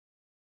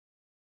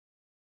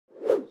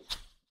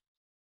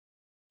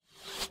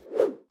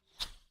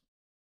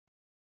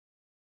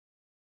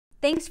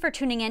Thanks for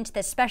tuning in to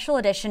this special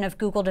edition of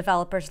Google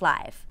Developers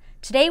Live.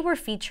 Today we're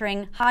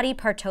featuring Hadi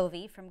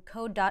Partovi from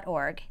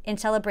Code.org in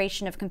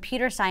celebration of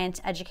Computer Science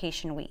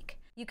Education Week.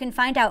 You can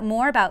find out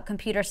more about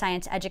Computer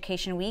Science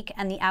Education Week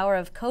and the Hour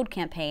of Code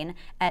campaign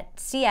at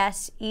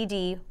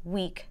csedweek.org.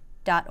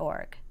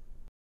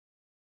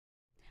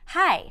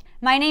 Hi,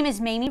 my name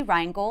is Mamie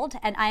Reingold,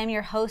 and I am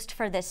your host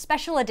for this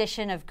special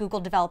edition of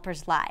Google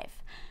Developers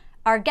Live.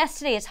 Our guest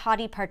today is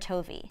Hadi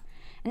Partovi.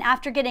 And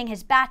after getting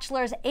his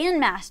bachelor's and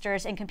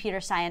master's in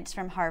computer science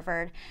from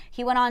Harvard,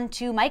 he went on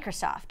to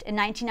Microsoft in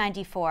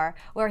 1994,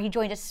 where he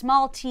joined a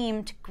small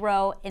team to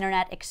grow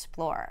Internet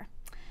Explorer.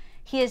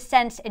 He has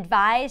since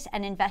advised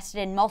and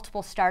invested in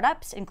multiple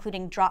startups,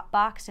 including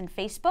Dropbox and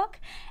Facebook,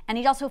 and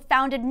he's also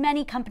founded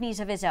many companies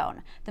of his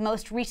own, the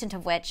most recent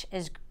of which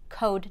is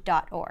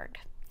Code.org.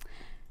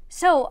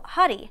 So,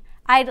 Hadi,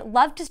 I'd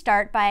love to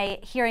start by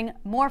hearing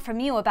more from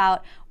you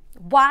about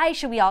why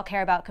should we all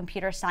care about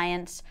computer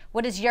science?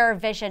 What is your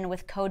vision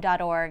with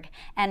Code.org?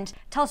 And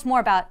tell us more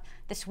about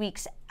this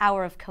week's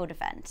Hour of Code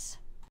events.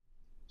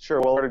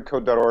 Sure. Well,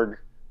 Code.org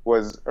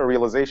was a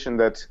realization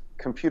that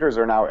computers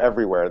are now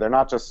everywhere. They're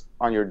not just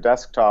on your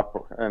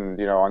desktop and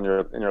in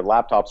your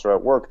laptops or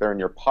at work. They're in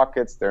your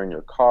pockets. They're in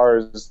your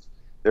cars.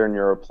 They're in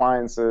your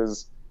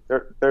appliances.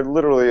 They're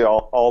literally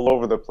all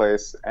over the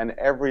place. And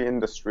every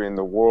industry in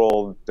the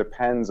world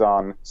depends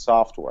on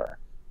software,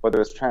 whether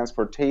it's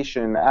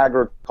transportation,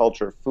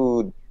 agriculture,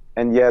 food,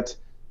 and yet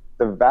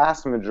the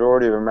vast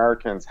majority of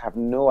Americans have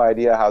no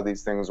idea how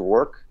these things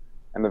work,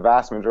 and the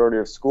vast majority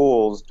of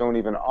schools don't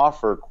even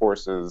offer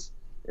courses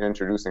in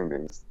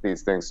introducing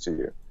these things to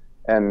you.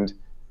 And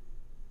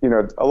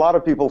a lot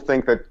of people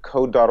think that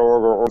Code.org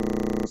or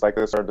organizations like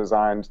this are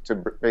designed to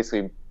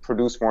basically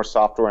produce more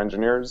software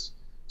engineers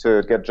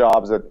to get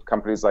jobs at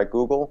companies like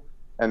Google.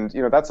 And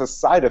that's a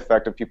side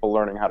effect of people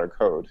learning how to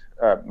code.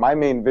 My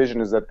main vision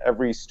is that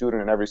every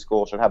student in every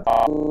school should have the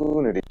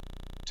opportunity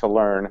to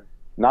learn,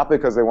 not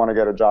because they want to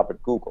get a job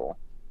at Google.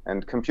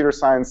 And computer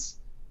science,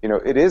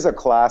 it is a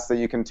class that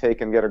you can take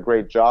and get a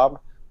great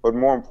job, but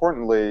more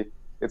importantly,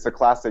 it's a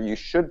class that you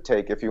should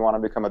take if you want to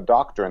become a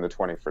doctor in the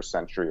 21st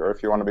century, or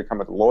if you want to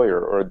become a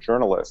lawyer or a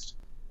journalist,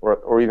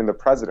 or even the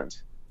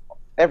president.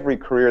 Every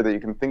career that you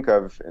can think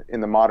of in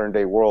the modern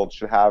day world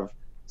should have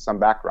some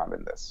background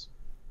in this.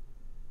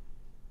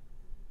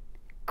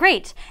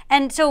 Great.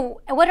 And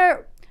so what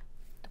are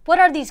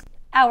these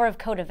Hour of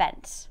Code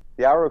events?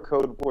 The Hour of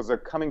Code was a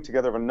coming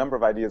together of a number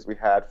of ideas we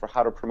had for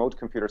how to promote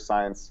computer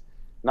science,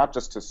 not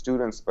just to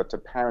students, but to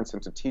parents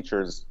and to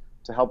teachers,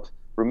 to help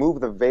remove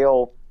the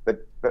veil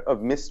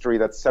of mystery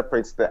that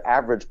separates the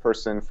average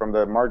person from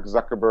the Mark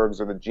Zuckerbergs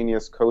or the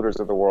genius coders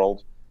of the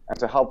world, and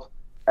to help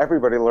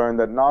everybody learn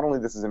that not only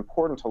this is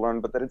important to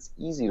learn, but that it's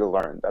easy to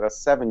learn, that a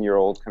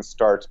 7-year-old can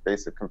start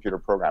basic computer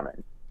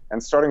programming.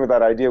 And starting with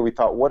that idea, we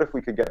thought, what if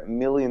we could get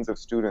millions of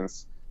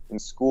students in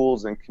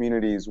schools and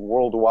communities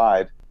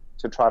worldwide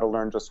to try to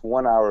learn just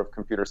 1 hour of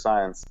computer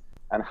science?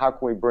 And how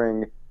can we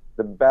bring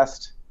the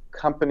best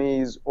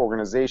companies,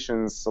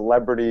 organizations,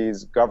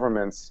 celebrities,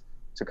 governments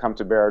to come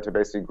to bear to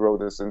basically grow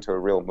this into a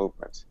real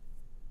movement?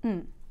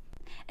 And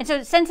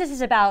so since this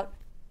is about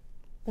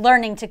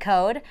learning to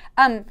code,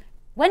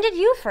 when did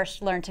you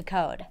first learn to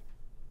code?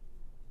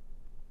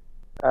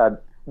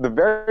 The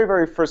very,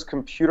 very first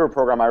computer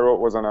program I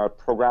wrote was on a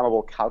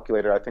programmable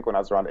calculator, I think when I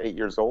was around 8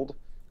 years old.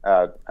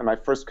 And my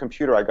first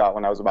computer I got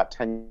when I was about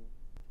 10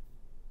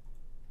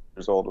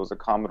 years old was a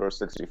Commodore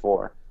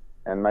 64.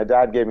 And my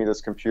dad gave me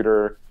this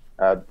computer.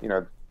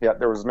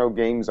 There was no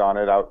games on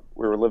it.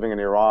 We were living in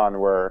Iran,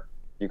 where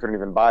you couldn't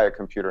even buy a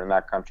computer in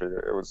that country.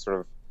 It was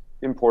sort of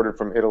imported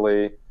from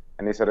Italy.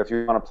 And he said, if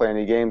you want to play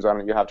any games on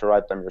it, you have to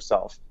write them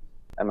yourself.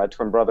 And my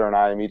twin brother and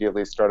I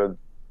immediately started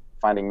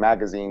finding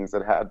magazines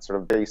that had sort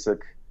of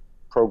basic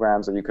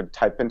programs that you could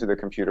type into the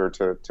computer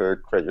to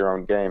create your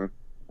own game.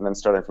 And then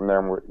starting from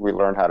there, we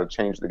learned how to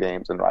change the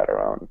games and write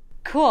our own.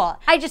 Cool.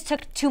 I just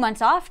took 2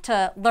 months off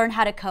to learn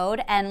how to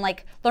code, and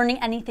learning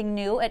anything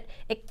new,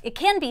 it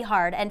can be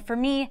hard. And for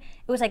me,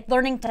 it was like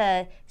learning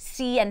to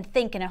see and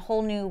think in a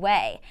whole new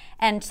way.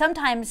 And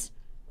sometimes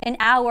an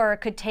hour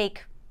could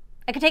take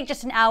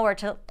just an hour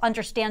to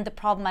understand the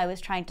problem I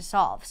was trying to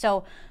solve.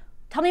 So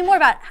tell me more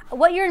about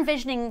what you're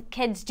envisioning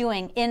kids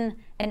doing in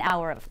an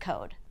hour of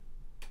code.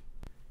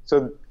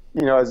 So,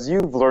 as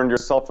you've learned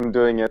yourself from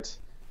doing it,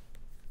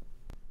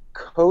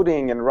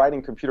 coding and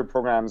writing computer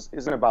programs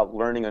isn't about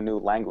learning a new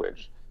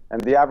language. And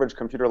the average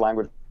computer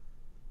language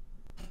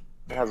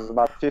has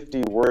about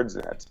 50 words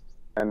in it.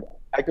 And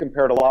I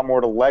compare it a lot more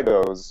to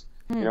Legos.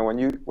 When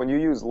you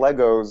use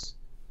Legos,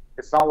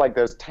 it's not like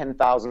there's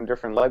 10,000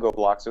 different Lego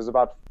blocks. There's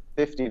about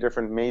 50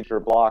 different major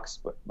blocks,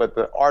 but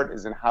the art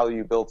is in how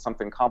you build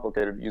something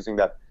complicated using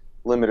that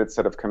limited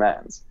set of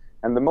commands.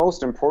 And the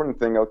most important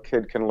thing a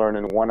kid can learn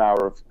in 1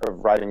 hour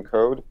of writing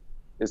code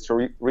is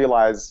to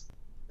realize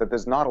that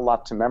there's not a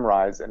lot to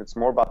memorize, and it's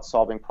more about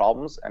solving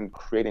problems and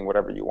creating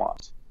whatever you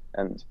want.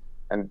 And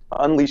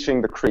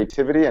unleashing the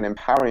creativity and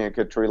empowering a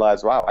kid to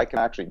realize, wow, I can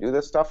actually do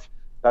this stuff.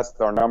 That's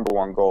our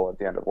 #1 goal at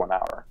the end of 1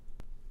 hour.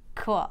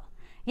 Cool.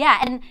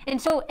 Yeah,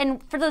 and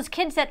for those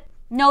kids that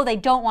know they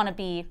don't want to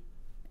be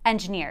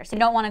engineers, they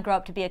don't want to grow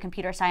up to be a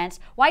computer science,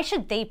 why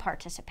should they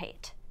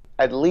participate?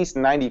 At least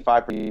 95%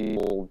 of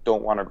people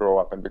don't want to grow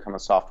up and become a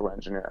software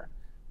engineer.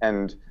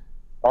 And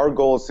our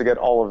goal is to get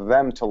all of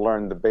them to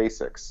learn the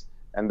basics.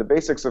 And the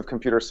basics of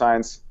computer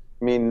science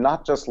mean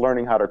not just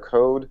learning how to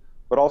code,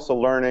 but also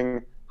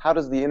learning how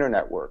does the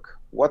internet work?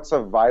 What's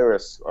a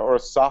virus or a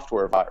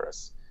software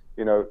virus?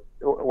 You know,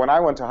 when I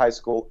went to high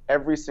school,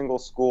 every single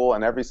school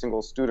and every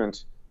single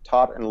student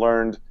taught and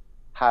learned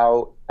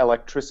how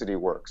electricity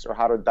works or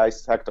how to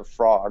dissect a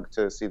frog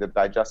to see the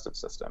digestive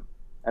system.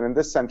 And in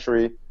this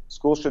century,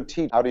 schools should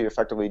teach how do you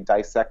effectively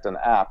dissect an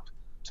app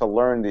to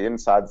learn the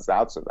insides and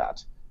outs of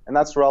that. And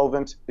that's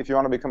relevant if you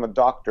want to become a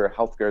doctor.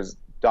 Healthcare is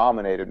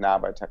dominated now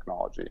by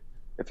technology.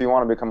 If you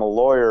want to become a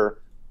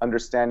lawyer,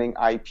 understanding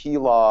IP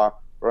law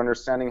or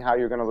understanding how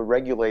you're going to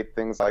regulate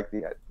things like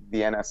the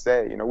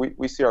NSA. You know,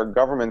 we see our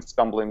government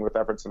stumbling with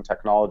efforts in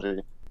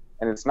technology,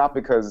 and it's not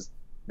because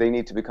they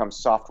need to become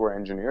software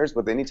engineers,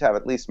 but they need to have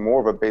at least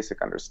more of a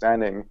basic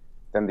understanding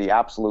than the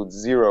absolute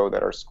zero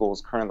that our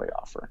schools currently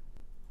offer.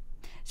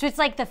 So it's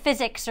like the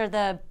physics or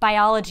the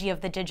biology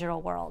of the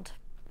digital world.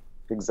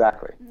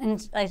 Exactly.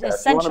 And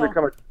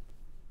essential.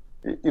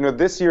 You know,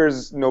 this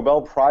year's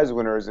Nobel Prize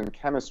winners in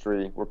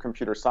chemistry were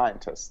computer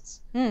scientists.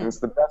 And it's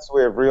the best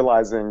way of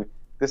realizing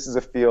this is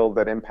a field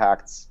that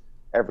impacts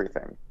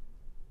everything.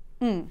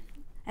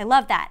 I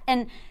love that.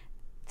 And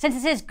since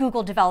this is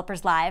Google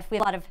Developers Live, we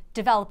have a lot of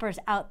developers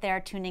out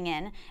there tuning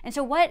in. And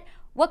so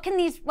what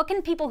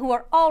can people who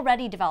are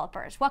already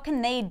developers, what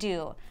can they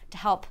do to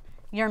help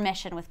your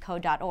mission with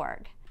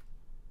code.org?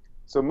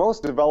 So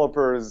most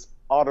developers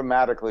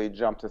automatically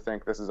jump to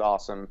think this is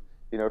awesome.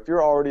 You know, if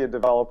you're already a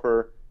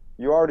developer,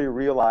 you already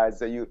realize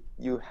that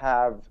you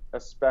have a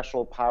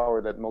special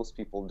power that most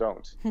people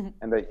don't,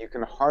 and that you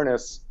can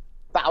harness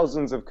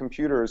thousands of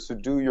computers to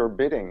do your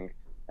bidding,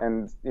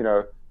 and you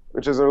know,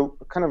 which is a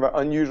kind of an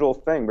unusual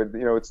thing. But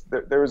you know,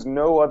 there is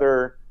no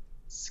other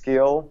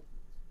skill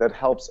that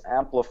helps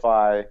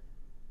amplify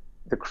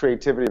the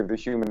creativity of the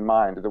human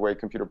mind the way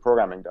computer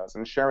programming does,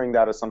 and sharing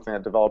that is something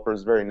that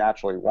developers very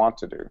naturally want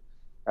to do.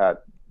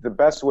 The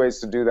best ways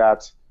to do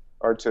that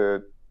are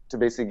to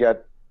basically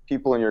get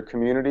people in your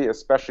community,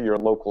 especially your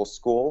local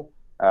school,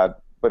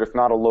 but if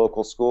not a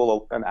local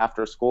school, an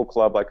after-school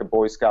club like a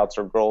Boy Scouts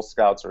or Girl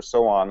Scouts or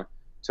so on,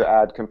 to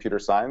add computer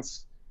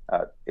science.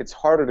 It's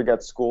harder to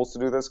get schools to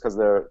do this because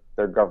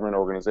they're government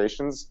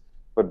organizations,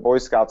 but Boy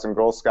Scouts and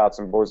Girl Scouts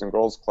and Boys and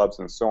Girls Clubs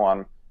and so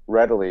on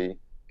readily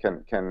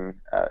can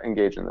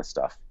engage in this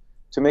stuff.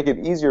 To make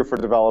it easier for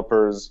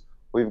developers,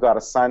 we've got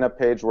a sign-up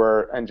page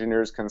where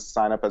engineers can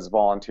sign up as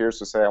volunteers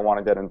to say, I want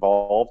to get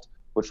involved,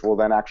 which will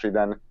then actually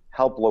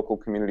help local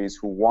communities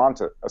who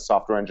want a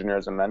software engineer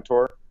as a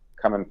mentor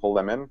come and pull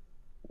them in.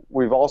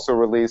 We've also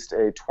released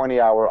a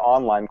 20-hour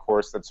online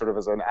course that sort of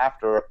is an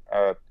after,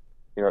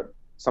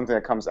 something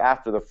that comes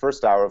after the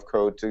first hour of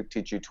code to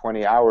teach you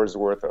 20 hours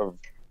worth of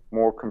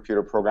more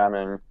computer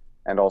programming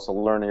and also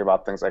learning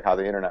about things like how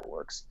the internet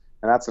works.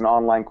 And that's an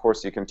online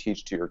course you can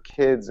teach to your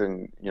kids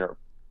and your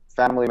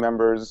family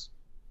members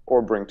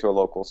or bring to a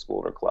local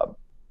school or club.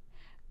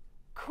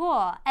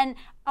 Cool. And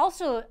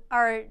also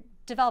our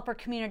developer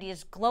community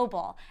is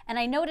global. And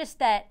I noticed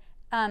that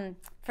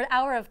for the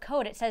Hour of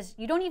Code, it says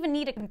you don't even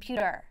need a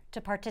computer to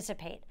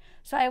participate.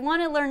 So I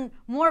want to learn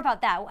more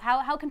about that.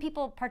 How can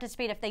people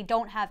participate if they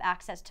don't have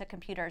access to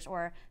computers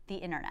or the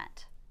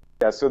internet?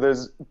 Yeah, so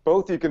there's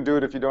both. You can do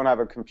it if you don't have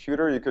a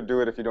computer. You could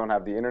do it if you don't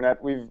have the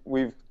internet.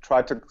 We've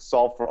tried to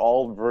solve for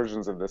all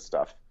versions of this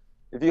stuff.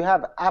 If you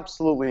have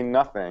absolutely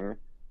nothing,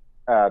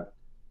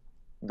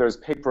 there's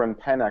paper and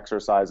pen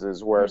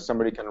exercises where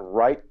somebody can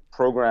write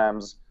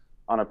programs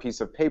on a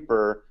piece of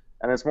paper,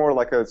 and it's more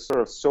like a sort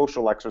of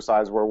social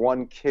exercise where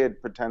one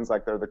kid pretends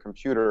like they're the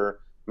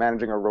computer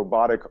managing a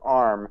robotic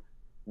arm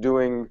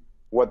doing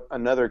what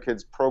another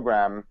kid's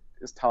program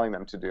is telling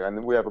them to do. And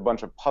then we have a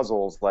bunch of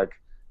puzzles like,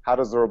 how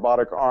does the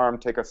robotic arm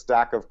take a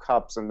stack of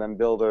cups and then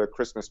build a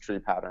Christmas tree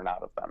pattern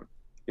out of them?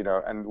 You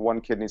know, and one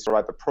kid needs to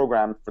write the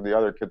program for the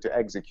other kid to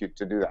execute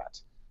to do that.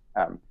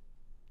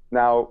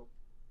 Now,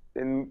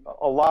 in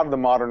a lot of the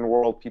modern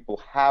world,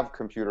 people have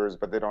computers,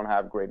 but they don't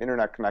have great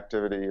internet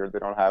connectivity, or they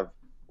don't have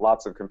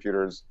lots of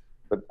computers.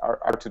 But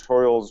our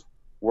tutorials,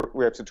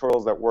 we have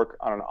tutorials that work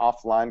on an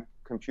offline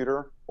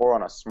computer or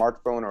on a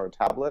smartphone or a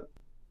tablet.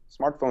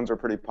 Smartphones are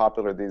pretty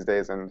popular these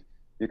days, and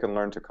you can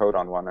learn to code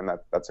on one, and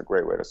that's a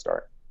great way to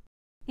start.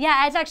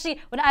 Yeah, it's actually,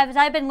 as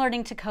I've been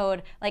learning to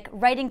code, like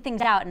writing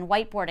things out and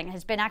whiteboarding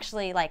has been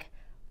actually like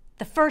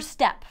the first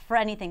step for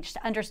anything, just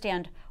to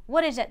understand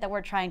what is it that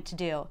we're trying to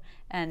do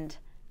and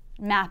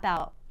map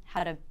out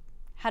how to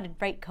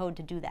write code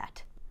to do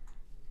that.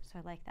 So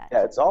I like that.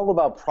 Yeah, it's all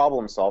about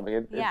problem solving.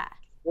 It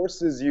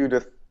forces you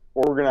to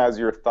organize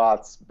your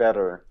thoughts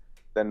better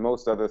than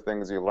most other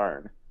things you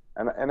learn.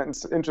 And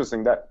it's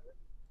interesting that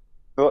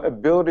the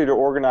ability to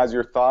organize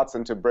your thoughts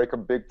and to break a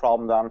big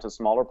problem down into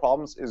smaller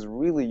problems is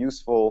really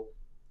useful,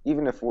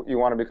 even if you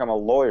want to become a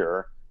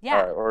lawyer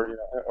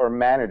or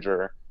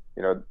manager.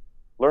 You know,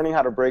 learning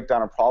how to break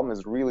down a problem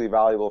is really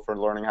valuable for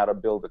learning how to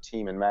build a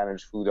team and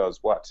manage who does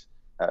what.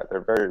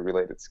 They're very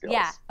related skills.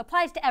 Yeah,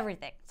 applies to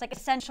everything. It's like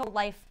essential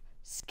life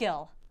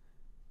skill.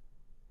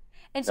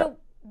 And so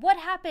what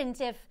happens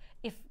if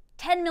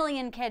 10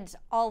 million kids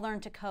all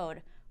learn to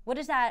code? What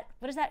does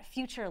that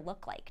future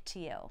look like to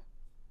you?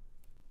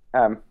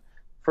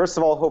 First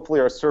of all, hopefully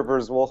our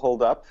servers will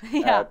hold up.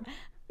 Yeah.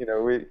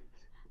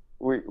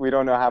 We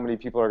don't know how many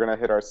people are going to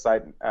hit our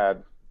site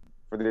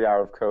for the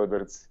hour of code,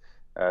 but it's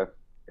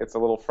a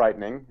little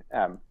frightening.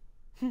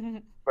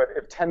 But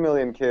if 10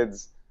 million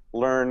kids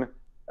learn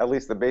at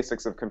least the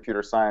basics of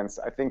computer science,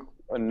 I think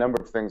a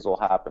number of things will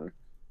happen.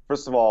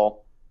 First of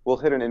all, we'll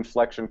hit an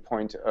inflection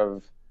point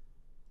of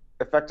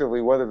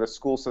effectively whether the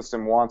school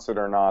system wants it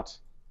or not,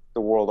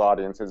 the world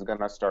audience is going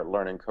to start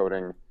learning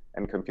coding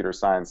and computer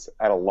science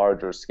at a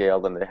larger scale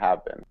than they have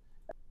been.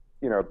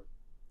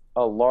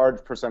 A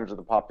large percentage of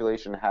the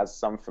population has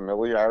some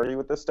familiarity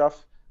with this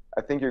stuff.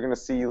 I think you're going to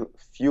see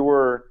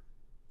fewer,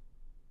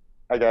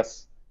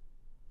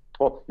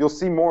 you'll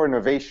see more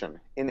innovation.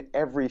 In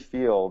every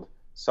field,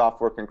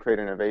 software can create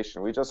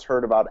innovation. We just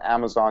heard about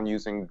Amazon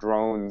using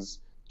drones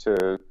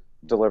to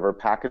deliver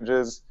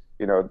packages.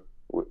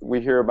 We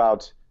hear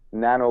about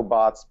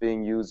nanobots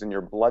being used in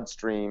your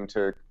bloodstream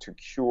to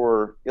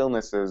cure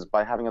illnesses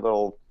by having a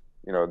little,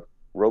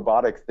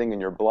 robotic thing in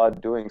your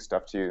blood doing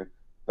stuff to you.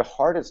 The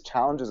hardest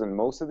challenges in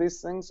most of these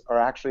things are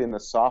actually in the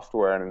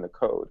software and in the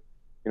code.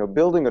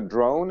 Building a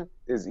drone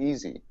is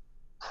easy.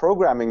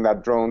 Programming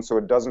that drone so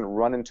it doesn't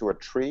run into a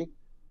tree,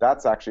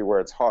 that's actually where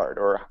it's hard,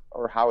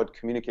 or how it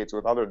communicates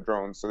with other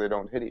drones so they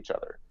don't hit each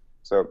other.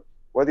 So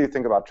whether you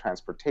think about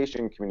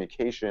transportation,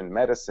 communication,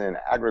 medicine,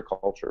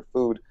 agriculture,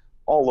 food,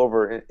 all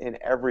over in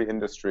every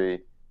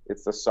industry,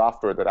 it's the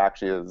software that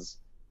actually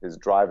is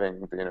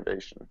driving the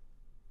innovation.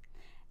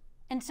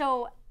 And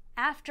so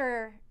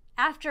after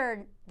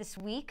this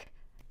week,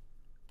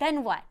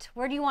 then what?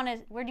 Where do you want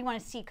to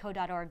see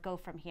code.org go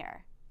from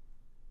here?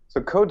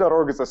 So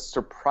code.org is a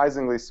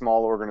surprisingly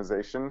small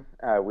organization.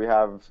 We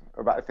have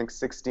about, I think,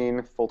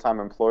 16 full-time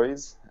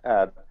employees,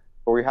 but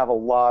we have a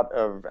lot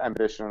of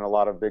ambition and a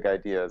lot of big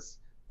ideas.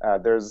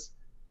 There's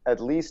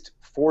at least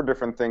 4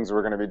 different things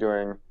we're going to be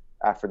doing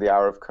after the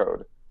hour of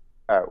code.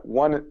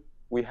 One,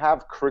 we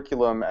have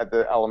curriculum at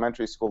the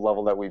elementary school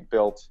level that we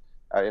built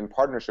in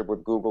partnership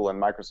with Google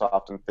and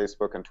Microsoft and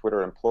Facebook and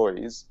Twitter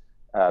employees.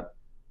 But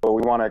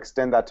we want to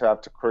extend that to have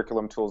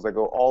curriculum tools that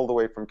go all the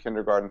way from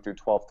kindergarten through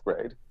 12th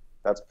grade.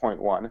 That's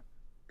point 1.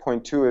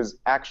 Point 2 is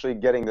actually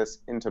getting this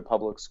into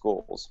public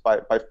schools.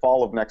 By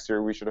fall of next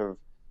year, we should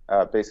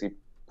have basically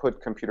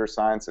put computer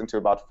science into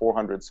about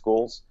 400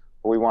 schools.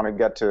 But we want to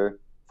get to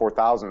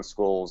 4,000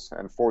 schools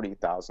and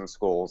 40,000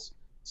 schools.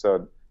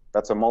 So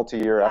that's a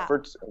multi-year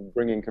effort of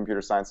bringing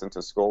computer science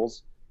into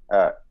schools.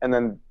 And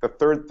then the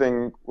third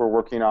thing we're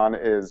working on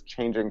is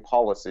changing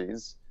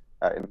policies.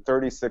 In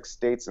 36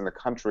 states in the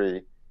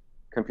country,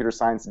 computer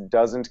science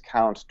doesn't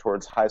count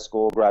towards high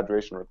school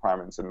graduation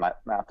requirements in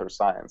math or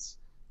science.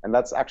 And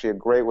that's actually a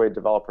great way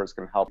developers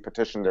can help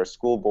petition their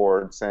school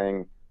board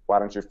saying, why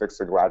don't you fix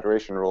the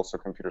graduation rule so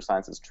computer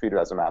science is treated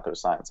as a math or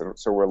science? And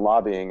so we're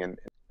lobbying. And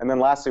then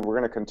lastly, we're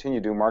going to continue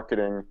to do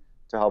marketing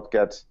to help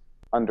get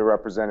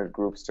underrepresented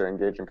groups to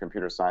engage in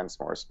computer science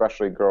more,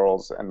 especially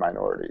girls and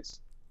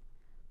minorities.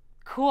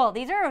 Cool.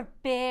 These are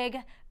big,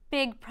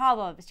 big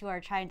problems you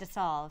are trying to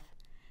solve.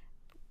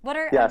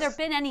 Have there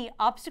been any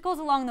obstacles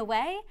along the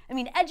way? I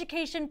mean,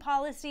 education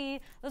policy,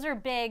 those are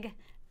big,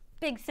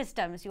 big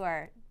systems you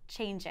are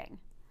changing.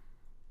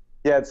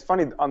 Yeah, it's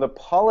funny. On the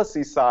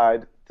policy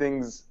side,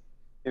 things,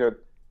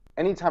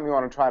 anytime you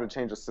want to try to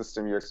change a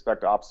system, you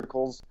expect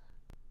obstacles.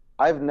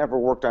 I've never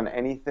worked on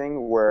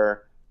anything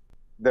where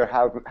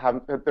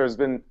there's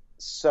been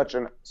such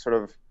an sort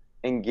of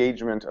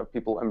engagement of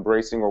people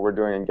embracing what we're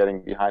doing and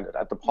getting behind it.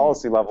 At the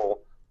policy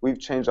level, we've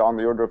changed on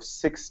the order of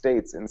 6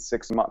 states in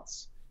 6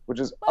 months, which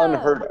is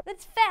unheard of.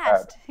 That's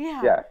fast.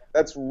 Yeah,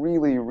 that's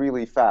really,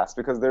 really fast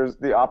because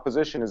the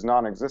opposition is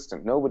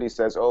non-existent. Nobody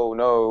says, oh,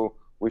 no,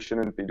 we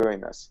shouldn't be doing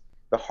this.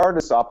 The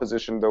hardest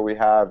opposition, though, we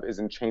have is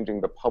in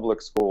changing the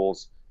public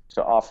schools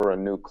to offer a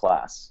new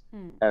class.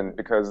 And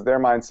because their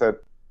mindset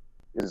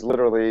is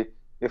literally,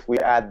 if we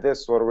add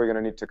this, what are we going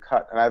to need to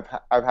cut? And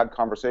I've had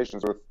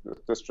conversations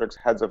with districts'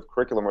 heads of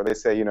curriculum where they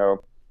say,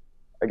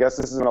 I guess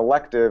this is an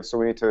elective, so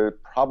we need to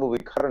probably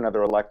cut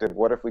another elective.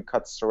 What if we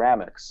cut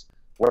ceramics?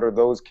 What are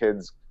those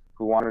kids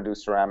who want to do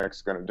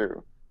ceramics going to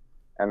do?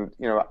 And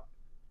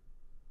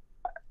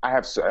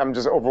I'm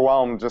just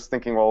overwhelmed just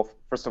thinking, well,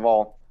 first of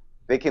all,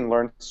 they can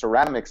learn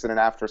ceramics in an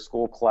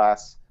after-school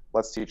class.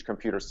 Let's teach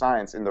computer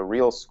science in the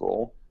real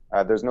school.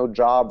 There's no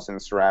jobs in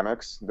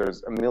ceramics.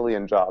 There's 1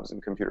 million jobs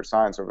in computer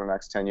science over the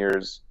next 10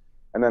 years.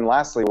 And then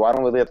lastly, why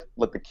don't we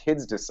let the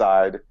kids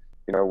decide,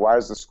 why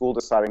is the school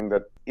deciding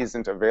that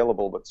isn't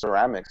available but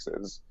ceramics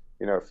is?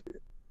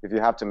 If you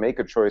have to make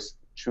a choice,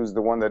 choose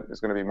the one that is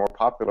going to be more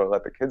popular,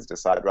 let the kids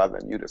decide rather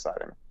than you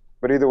deciding.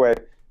 But either way,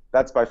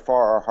 that's by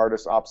far our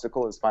hardest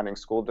obstacle is finding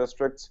school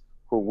districts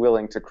who are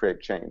willing to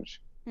create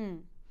change.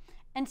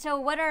 And so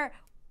what are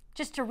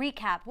just to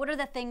recap, what are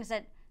the things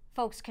that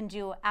folks can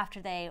do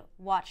after they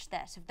watch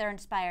this? If they're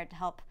inspired to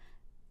help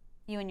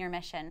you in your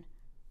mission,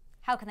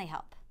 how can they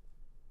help?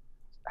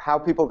 How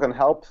people can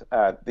help?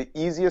 The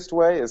easiest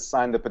way is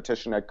sign the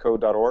petition at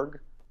code.org.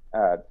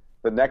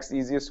 The next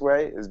easiest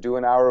way is do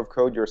an hour of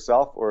code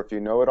yourself, or if you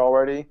know it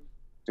already,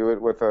 do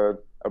it with a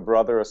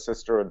brother, a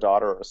sister, a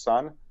daughter, a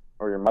son,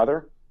 or your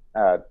mother.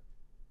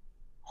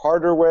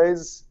 Harder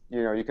ways,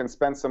 you can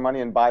spend some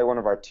money and buy one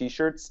of our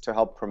T-shirts to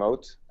help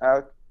promote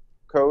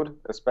code,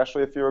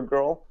 especially if you're a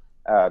girl.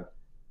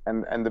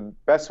 And the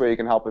best way you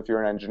can help if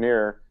you're an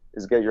engineer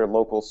is get your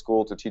local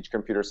school to teach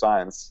computer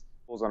science.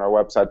 Tools on our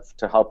website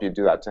to help you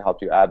do that, to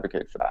help you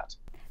advocate for that.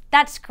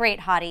 That's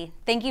great, Hadi.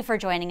 Thank you for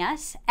joining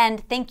us,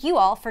 and thank you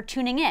all for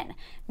tuning in.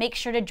 Make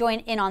sure to join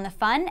in on the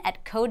fun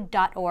at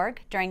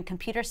code.org during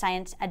Computer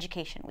Science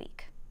Education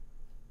Week.